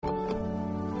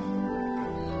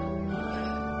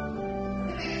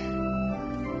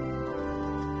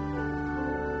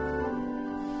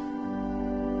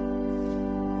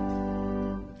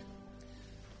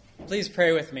Please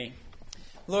pray with me.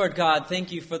 Lord God,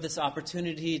 thank you for this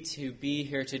opportunity to be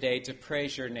here today to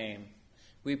praise your name.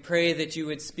 We pray that you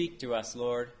would speak to us,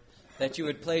 Lord, that you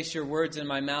would place your words in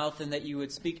my mouth and that you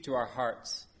would speak to our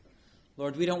hearts.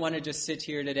 Lord, we don't want to just sit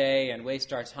here today and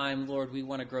waste our time. Lord, we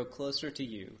want to grow closer to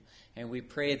you, and we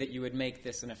pray that you would make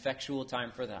this an effectual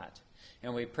time for that.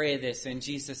 And we pray this in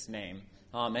Jesus' name.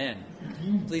 Amen.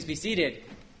 Please be seated.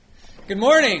 Good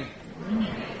morning.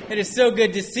 It is so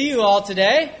good to see you all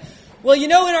today. Well, you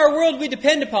know, in our world, we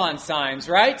depend upon signs,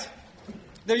 right?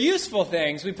 They're useful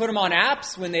things. We put them on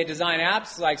apps when they design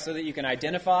apps, like so that you can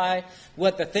identify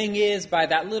what the thing is by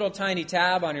that little tiny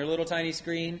tab on your little tiny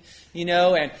screen, you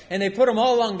know, and they put them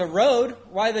all along the road.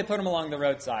 Why do they put them along the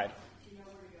roadside?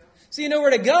 So you know where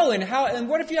to go, and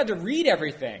what if you had to read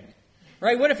everything,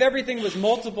 right? What if everything was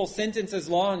multiple sentences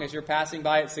long as you're passing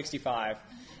by at 65?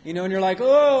 You know, and you're like,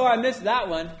 oh, I missed that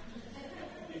one.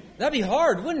 That'd be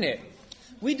hard, wouldn't it?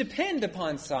 We depend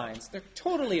upon signs. They're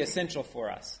totally essential for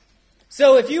us.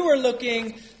 So if you were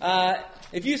looking,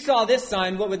 if you saw this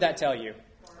sign, what would that tell you?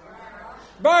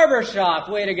 Barbershop.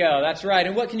 Way to go. That's right.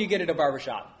 And what can you get at a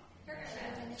barbershop?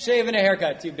 Shave and a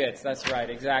haircut. 2 bits. That's right.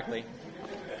 Exactly.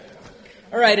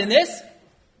 All right. And this?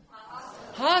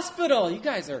 Hospital. You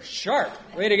guys are sharp.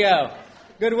 Way to go.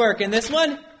 Good work. And this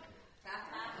one?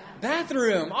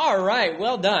 Bathroom. All right.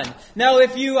 Well done. Now,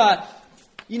 if you...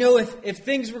 if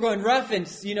things were going rough and,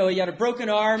 you had a broken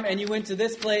arm and you went to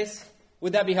this place,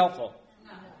 would that be helpful?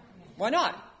 No. Why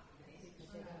not?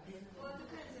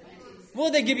 Well,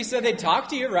 they'd talk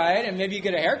to you, right? And maybe you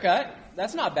get a haircut.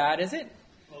 That's not bad, is it?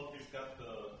 Well, if he's got the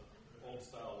old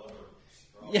style leather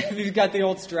strap. Yeah, if he's got the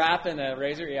old strap and the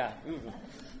razor, yeah. Ooh.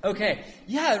 Okay.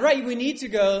 Yeah, right. We need to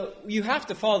go. You have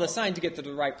to follow the sign to get to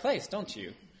the right place, don't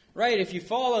you? Right? If you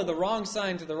follow the wrong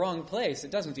sign to the wrong place,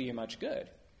 it doesn't do you much good.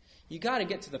 You got to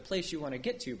get to the place you want to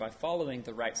get to by following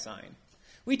the right sign.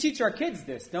 We teach our kids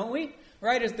this, don't we?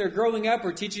 Right? As they're growing up,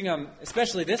 we're teaching them,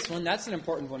 especially this one. That's an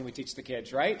important one we teach the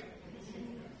kids, right?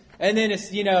 And then, it's,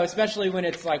 especially when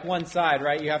it's like one side,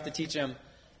 right? You have to teach them,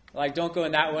 like, don't go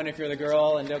in that one if you're the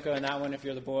girl and don't go in that one if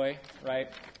you're the boy, right?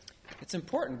 It's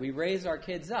important. We raise our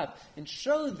kids up and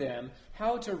show them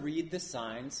how to read the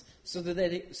signs so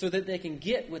that they can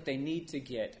get what they need to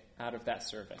get out of that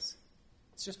service.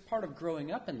 It's just part of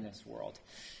growing up in this world.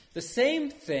 The same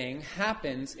thing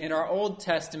happens in our Old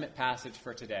Testament passage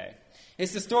for today.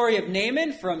 It's the story of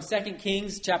Naaman from 2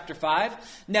 Kings chapter 5.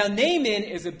 Now, Naaman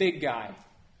is a big guy,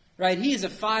 right? He's a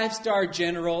 5-star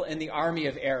general in the army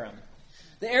of Aram.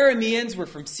 The Arameans were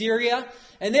from Syria,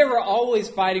 and they were always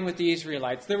fighting with the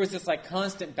Israelites. There was this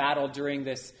constant battle during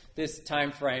this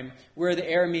time frame where the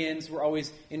Arameans were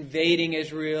always invading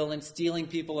Israel and stealing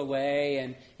people away,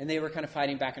 and they were kind of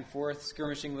fighting back and forth,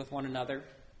 skirmishing with one another.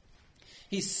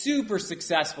 He's super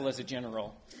successful as a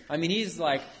general. I mean, he's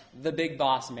like the big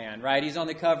boss man, right? He's on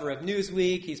the cover of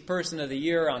Newsweek. He's Person of the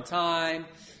Year on Time.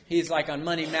 He's like on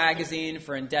Money Magazine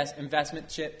for investment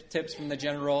tips from the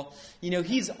general.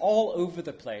 He's all over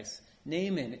the place.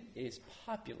 Naaman is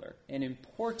popular and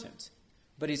important,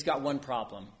 but he's got one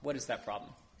problem. What is that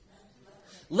problem?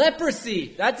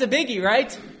 Leprosy. That's a biggie,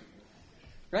 right?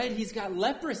 Right? He's got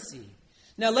leprosy.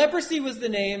 Now, leprosy was the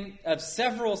name of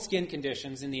several skin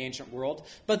conditions in the ancient world,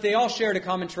 but they all shared a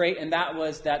common trait, and that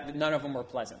was that none of them were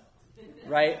pleasant,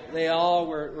 right? They all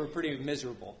were pretty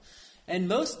miserable. And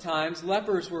most times,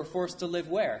 lepers were forced to live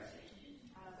where?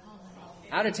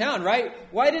 Out of town, right?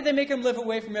 Why did they make them live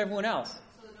away from everyone else?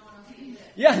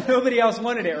 Yeah, nobody else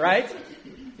wanted it, right?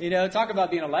 Talk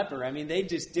about being a leper. I mean, they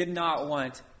just did not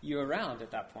want you around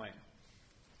at that point.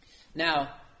 Now,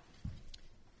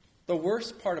 the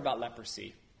worst part about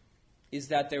leprosy is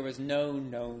that there was no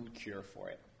known cure for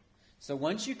it. So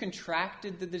once you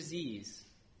contracted the disease,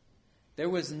 there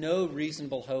was no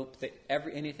reasonable hope that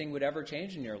anything would ever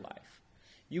change in your life.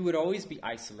 You would always be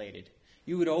isolated.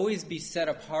 You would always be set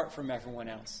apart from everyone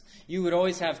else. You would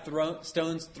always have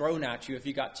stones thrown at you if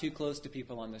you got too close to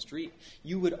people on the street.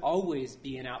 You would always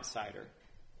be an outsider.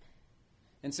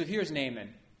 And so here's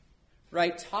Naaman,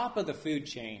 right top of the food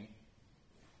chain,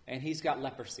 and he's got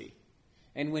leprosy.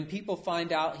 And when people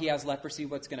find out he has leprosy,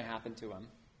 what's going to happen to him?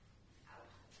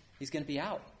 He's going to be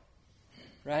out,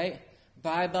 right?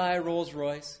 Bye-bye Rolls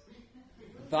Royce.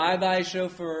 Bye-bye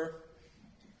chauffeur.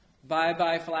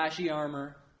 Bye-bye flashy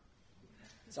armor.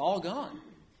 It's all gone.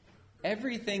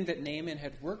 Everything that Naaman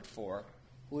had worked for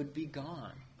would be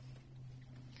gone.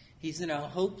 He's in a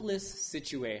hopeless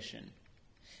situation.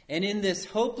 And in this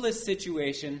hopeless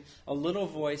situation, a little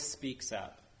voice speaks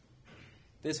up.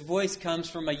 This voice comes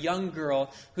from a young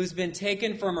girl who's been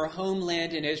taken from her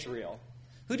homeland in Israel.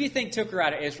 Who do you think took her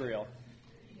out of Israel?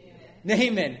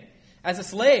 Naaman. as a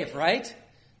slave, right?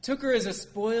 Took her as a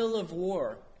spoil of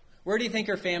war. Where do you think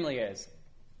her family is?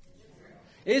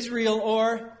 Israel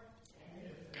or?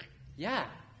 Yeah.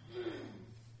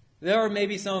 There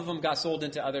maybe some of them got sold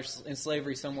into in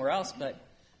slavery somewhere else, but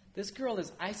this girl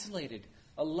is isolated,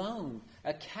 alone,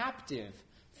 a captive,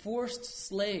 forced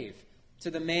slave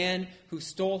to the man who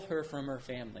stole her from her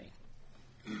family.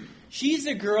 She's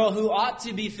a girl who ought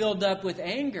to be filled up with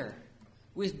anger,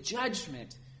 with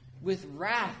judgment, with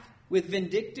wrath, with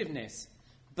vindictiveness.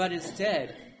 But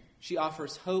instead, she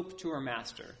offers hope to her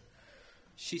master.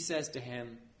 She says to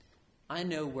him, I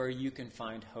know where you can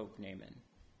find hope, Naaman.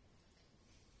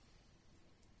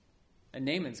 And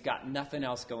Naaman's got nothing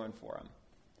else going for him.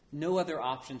 No other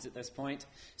options at this point.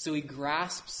 So he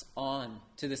grasps on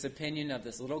to this opinion of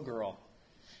this little girl.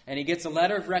 And he gets a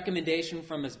letter of recommendation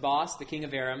from his boss, the king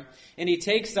of Aram. And he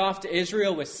takes off to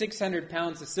Israel with 600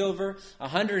 pounds of silver,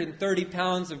 130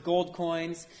 pounds of gold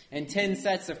coins, and 10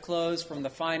 sets of clothes from the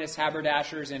finest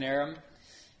haberdashers in Aram.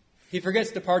 He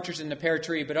forgets the partridge in the pear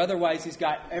tree, but otherwise he's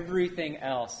got everything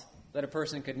else that a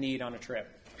person could need on a trip.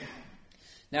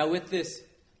 Now with this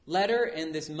letter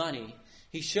and this money,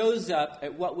 he shows up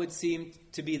at what would seem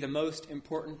to be the most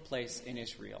important place in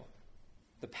Israel,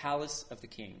 the palace of the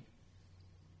king.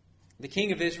 The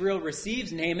king of Israel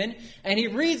receives Naaman, and he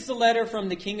reads the letter from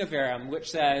the king of Aram,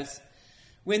 which says,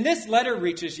 When this letter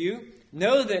reaches you,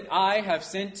 know that I have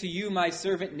sent to you my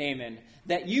servant Naaman,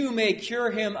 that you may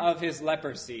cure him of his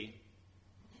leprosy.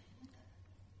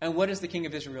 And what does the king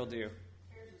of Israel do?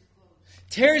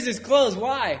 Tears his clothes.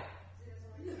 Why?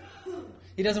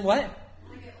 He doesn't what?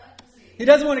 He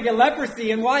doesn't want to get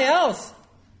leprosy. And why else?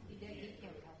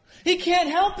 He can't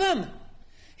help him.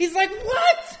 He's like,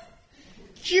 what?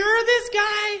 Cure this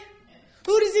guy?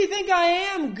 Who does he think I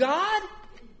am? God?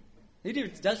 He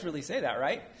does really say that,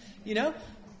 right? You know?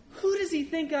 Who does he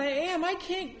think I am? I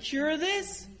can't cure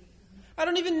this. I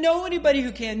don't even know anybody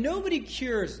who can. Nobody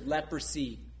cures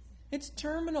leprosy. It's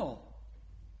terminal.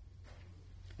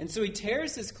 And so he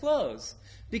tears his clothes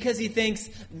because he thinks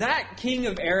that king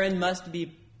of Aram must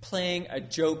be playing a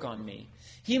joke on me.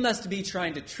 He must be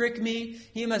trying to trick me.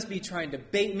 He must be trying to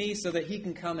bait me so that he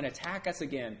can come and attack us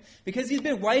again. Because he's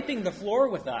been wiping the floor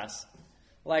with us,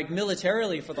 like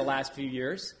militarily for the last few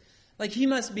years. Like he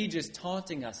must be just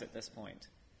taunting us at this point.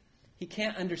 He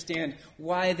can't understand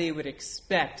why they would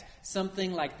expect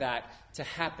something like that to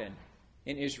happen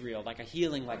in Israel, like a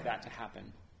healing like that to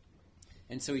happen.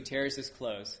 And so he tears his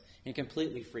clothes and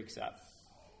completely freaks out.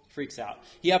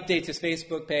 He updates his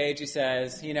Facebook page. He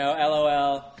says,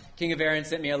 LOL, King of Aram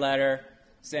sent me a letter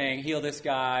saying, heal this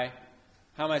guy.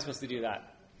 How am I supposed to do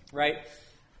that? Right?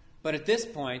 But at this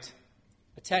point,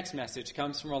 a text message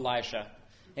comes from Elisha,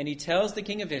 and he tells the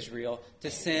king of Israel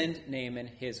to send Naaman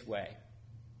his way.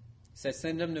 He says,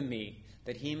 send him to me,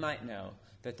 that he might know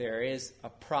that there is a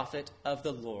prophet of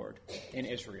the Lord in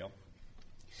Israel.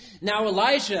 Now,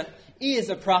 Elijah is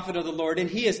a prophet of the Lord, and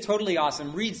he is totally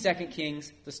awesome. Read 2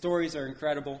 Kings. The stories are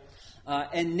incredible.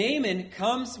 And Naaman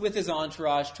comes with his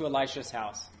entourage to Elisha's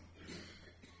house.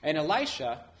 And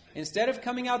Elisha, instead of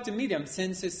coming out to meet him,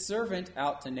 sends his servant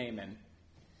out to Naaman.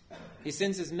 He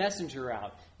sends his messenger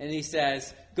out, and he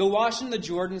says, go wash in the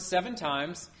Jordan 7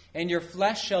 times, and your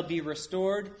flesh shall be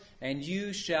restored, and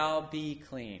you shall be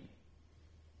clean.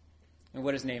 And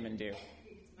what does Naaman do?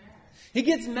 He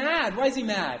gets mad. Why is he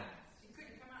mad? You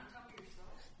couldn't come out and tell me yourself.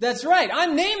 That's right.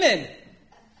 I'm Naaman.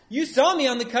 You saw me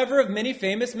on the cover of many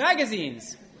famous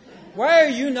magazines. Why are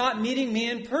you not meeting me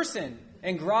in person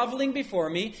and groveling before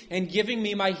me and giving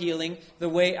me my healing the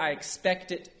way I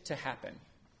expect it to happen?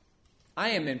 I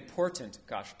am important,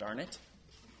 gosh darn it,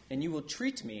 and you will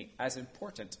treat me as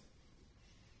important.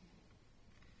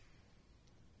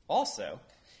 Also,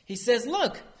 he says,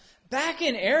 look, back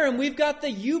in Aram, we've got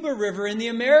the Yuba River and the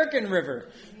American River,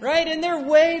 right? And they're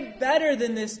way better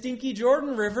than this stinky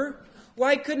Jordan River.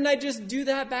 Why couldn't I just do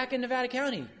that back in Nevada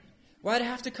County? Why'd I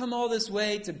have to come all this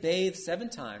way to bathe 7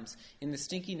 times in the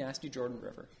stinky, nasty Jordan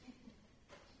River?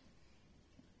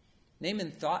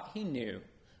 Naaman thought he knew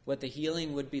what the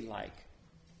healing would be like,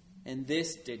 and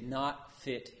this did not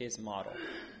fit his model.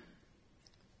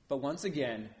 But once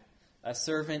again, a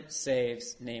servant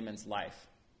saves Naaman's life.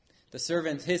 His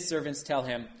servants tell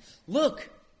him, look,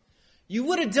 you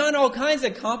would have done all kinds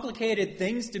of complicated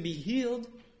things to be healed.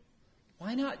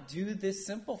 Why not do this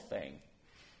simple thing?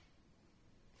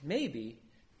 Maybe,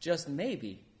 just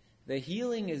maybe, the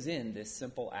healing is in this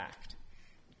simple act.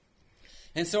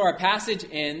 And so our passage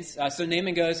ends. So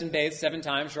Naaman goes and bathes 7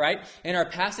 times, right? And our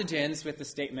passage ends with the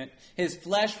statement, his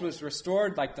flesh was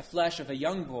restored like the flesh of a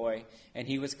young boy, and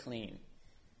he was clean.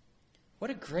 What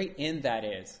a great end that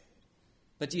is.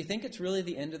 But do you think it's really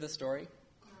the end of the story?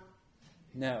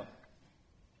 No.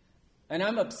 And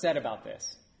I'm upset about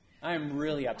this. I'm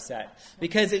really upset.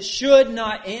 Because it should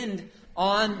not end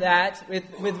on that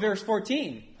with verse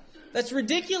 14. That's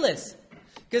ridiculous.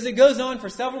 Because it goes on for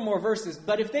several more verses.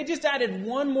 But if they just added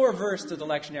one more verse to the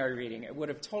lectionary reading, it would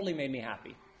have totally made me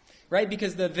happy. Right?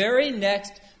 Because the very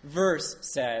next verse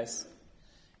says,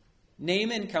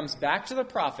 Naaman comes back to the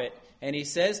prophet, and he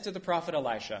says to the prophet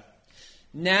Elisha,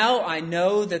 "Now I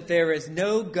know that there is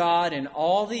no God in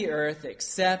all the earth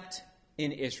except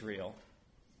in Israel."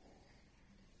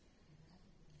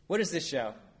 What does this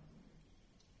show?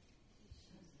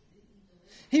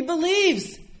 He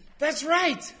believes. That's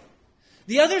right.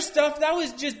 The other stuff, that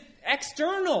was just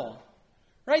external.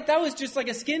 Right? That was just like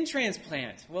a skin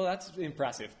transplant. Well, that's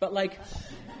impressive. But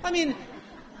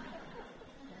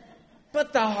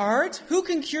but the heart? Who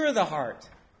can cure the heart?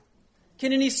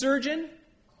 Can any surgeon?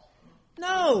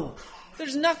 No.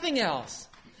 There's nothing else.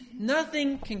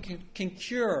 Nothing can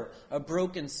cure a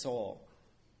broken soul.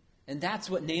 And that's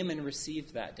what Naaman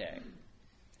received that day.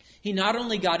 He not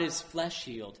only got his flesh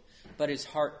healed, but his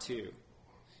heart too.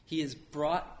 He is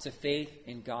brought to faith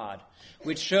in God,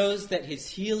 which shows that his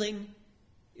healing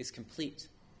is complete.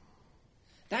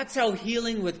 That's how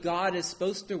healing with God is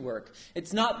supposed to work.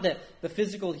 It's not the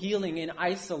physical healing in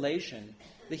isolation.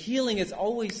 The healing is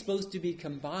always supposed to be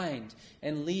combined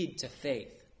and lead to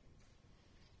faith.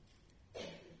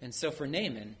 And so for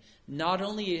Naaman, not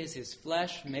only is his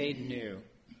flesh made new,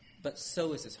 but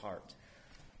so is his heart.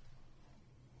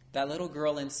 That little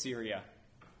girl in Syria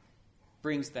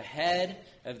brings the head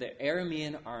of the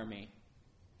Aramean army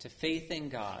to faith in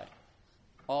God,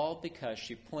 all because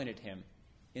she pointed him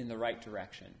in the right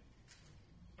direction.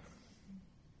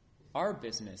 Our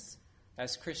business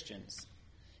as Christians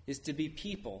is to be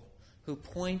people who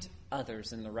point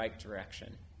others in the right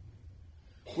direction.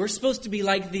 We're supposed to be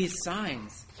like these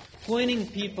signs, pointing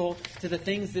people to the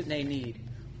things that they need,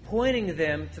 pointing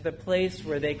them to the place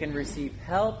where they can receive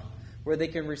help, where they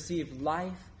can receive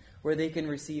life, where they can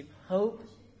receive hope,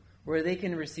 where they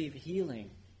can receive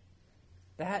healing.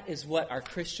 That is what our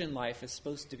Christian life is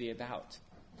supposed to be about.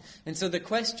 And so the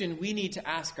question we need to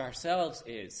ask ourselves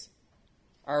is,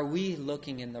 are we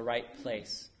looking in the right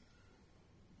place?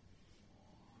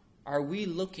 Are we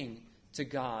looking to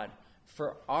God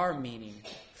for our meaning,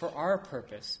 for our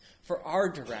purpose, for our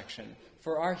direction,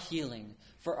 for our healing,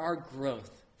 for our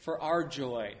growth, for our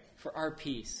joy, for our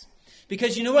peace?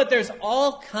 Because you know what? There's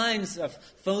all kinds of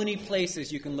phony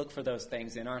places you can look for those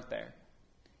things in, aren't there?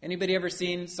 Anybody ever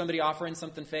seen somebody offering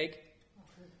something fake?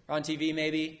 On TV,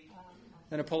 maybe?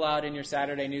 Going to pull out in your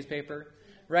Saturday newspaper?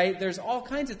 Right? There's all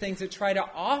kinds of things that try to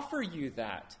offer you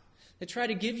that. They try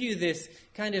to give you this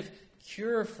kind of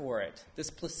cure for it, this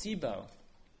placebo.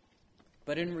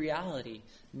 But in reality,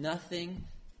 nothing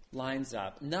lines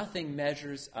up. Nothing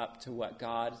measures up to what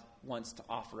God wants to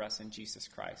offer us in Jesus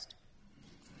Christ.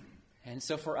 And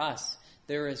so for us,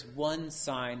 there is one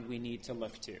sign we need to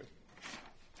look to.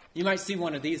 You might see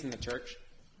one of these in the church.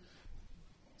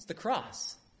 It's the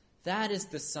cross. That is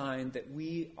the sign that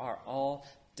we are all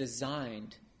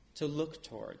designed to look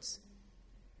towards.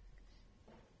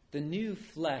 The new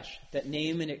flesh that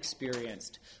Naaman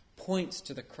experienced points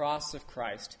to the cross of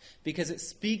Christ because it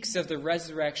speaks of the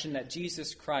resurrection that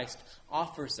Jesus Christ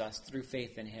offers us through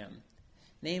faith in him.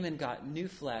 Naaman got new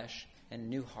flesh and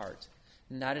new heart,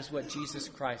 and that is what Jesus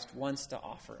Christ wants to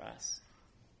offer us.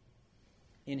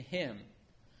 In him,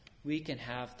 we can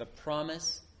have the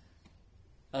promise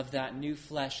of that new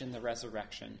flesh in the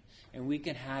resurrection, and we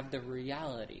can have the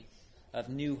reality of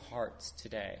new hearts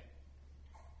today.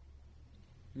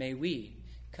 May we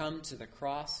come to the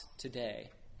cross today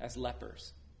as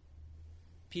lepers,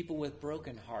 people with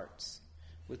broken hearts,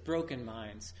 with broken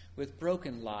minds, with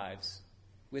broken lives,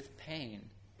 with pain.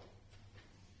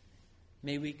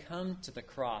 May we come to the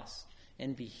cross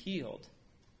and be healed,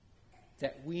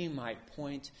 that we might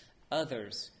point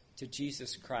others to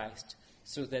Jesus Christ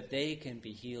so that they can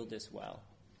be healed as well.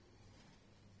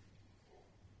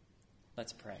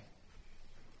 Let's pray.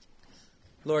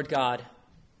 Lord God,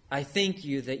 I thank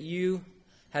you that you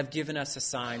have given us a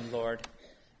sign, Lord,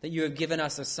 that you have given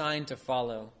us a sign to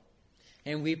follow.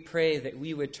 And we pray that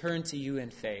we would turn to you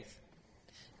in faith,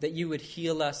 that you would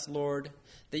heal us, Lord,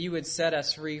 that you would set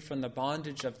us free from the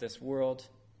bondage of this world,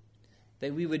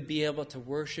 that we would be able to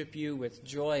worship you with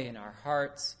joy in our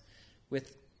hearts,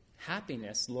 with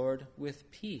happiness, Lord,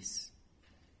 with peace,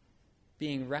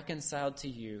 being reconciled to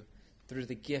you through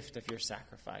the gift of your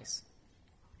sacrifice.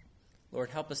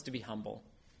 Lord, help us to be humble.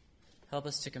 Help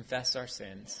us to confess our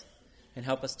sins, and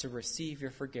help us to receive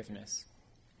your forgiveness.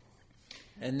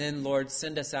 And then, Lord,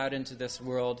 send us out into this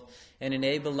world and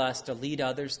enable us to lead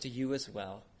others to you as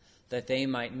well, that they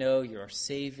might know your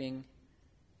saving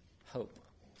hope.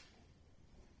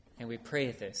 And we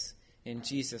pray this in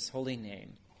Jesus' holy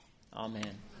name.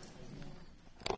 Amen.